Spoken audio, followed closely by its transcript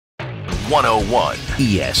101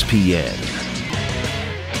 ESPN.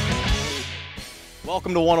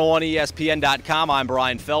 Welcome to 101ESPN.com. I'm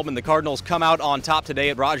Brian Feldman. The Cardinals come out on top today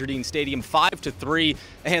at Roger Dean Stadium 5-3,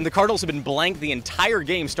 and the Cardinals have been blanked the entire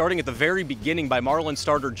game, starting at the very beginning by Marlins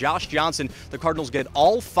starter Josh Johnson. The Cardinals get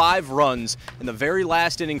all 5 runs in the very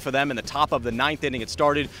last inning for them. In the top of the 9th inning, it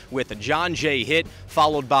started with a John Jay hit,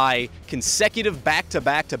 followed by consecutive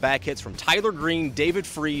back-to-back hits from Tyler Green, David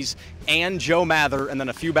Freese, and Joe Mather, and then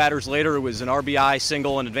a few batters later, it was an RBI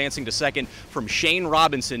single and advancing to second from Shane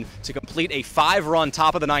Robinson to complete a 5-run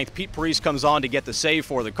top of the 9th. Pete Parise comes on to get the save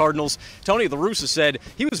for the Cardinals. Tony La Russa said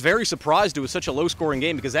he was very surprised it was such a low-scoring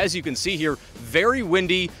game because, as you can see here, very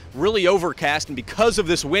windy, really overcast, and because of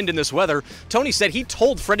this wind and this weather, Tony said he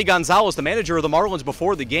told Freddie Gonzalez, the manager of the Marlins,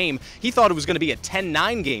 before the game, he thought it was going to be a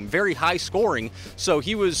 10-9 game, very high scoring, so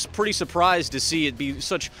he was pretty surprised to see it be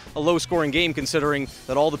such a low-scoring game considering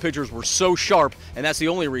that all the pitchers were so sharp, and that's the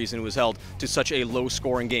only reason it was held to such a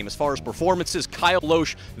low-scoring game. As far as performances, Kyle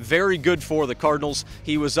Lohse, very good for the Cardinals.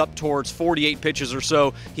 He was up towards 48 pitches or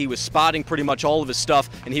so. He was spotting pretty much all of his stuff,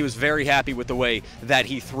 and he was very happy with the way that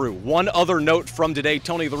he threw. One other note from today,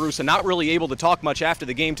 Tony La Russa not really able to talk much after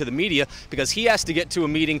the game to the media because he has to get to a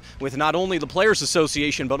meeting with not only the Players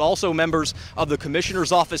Association but also members of the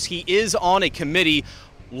Commissioner's Office. He is on a committee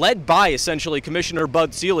led by, essentially, Commissioner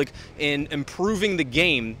Bud Selig in improving the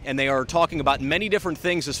game, and they are talking about many different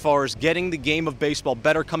things as far as getting the game of baseball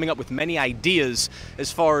better, coming up with many ideas as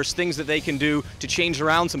far as things that they can do to change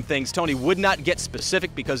around some things. Tony would not get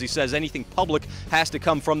specific because he says anything public has to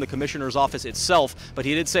come from the Commissioner's Office itself, but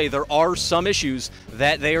he did say there are some issues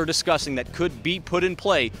that they are discussing that could be put in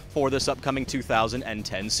play for this upcoming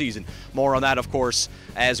 2010 season. More on that, of course,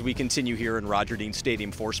 as we continue here in Roger Dean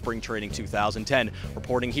Stadium for Spring Training 2010.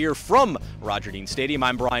 Reporting here from Roger Dean Stadium,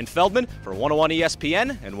 I'm Brian Feldman for 101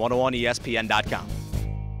 ESPN and 101ESPN.com.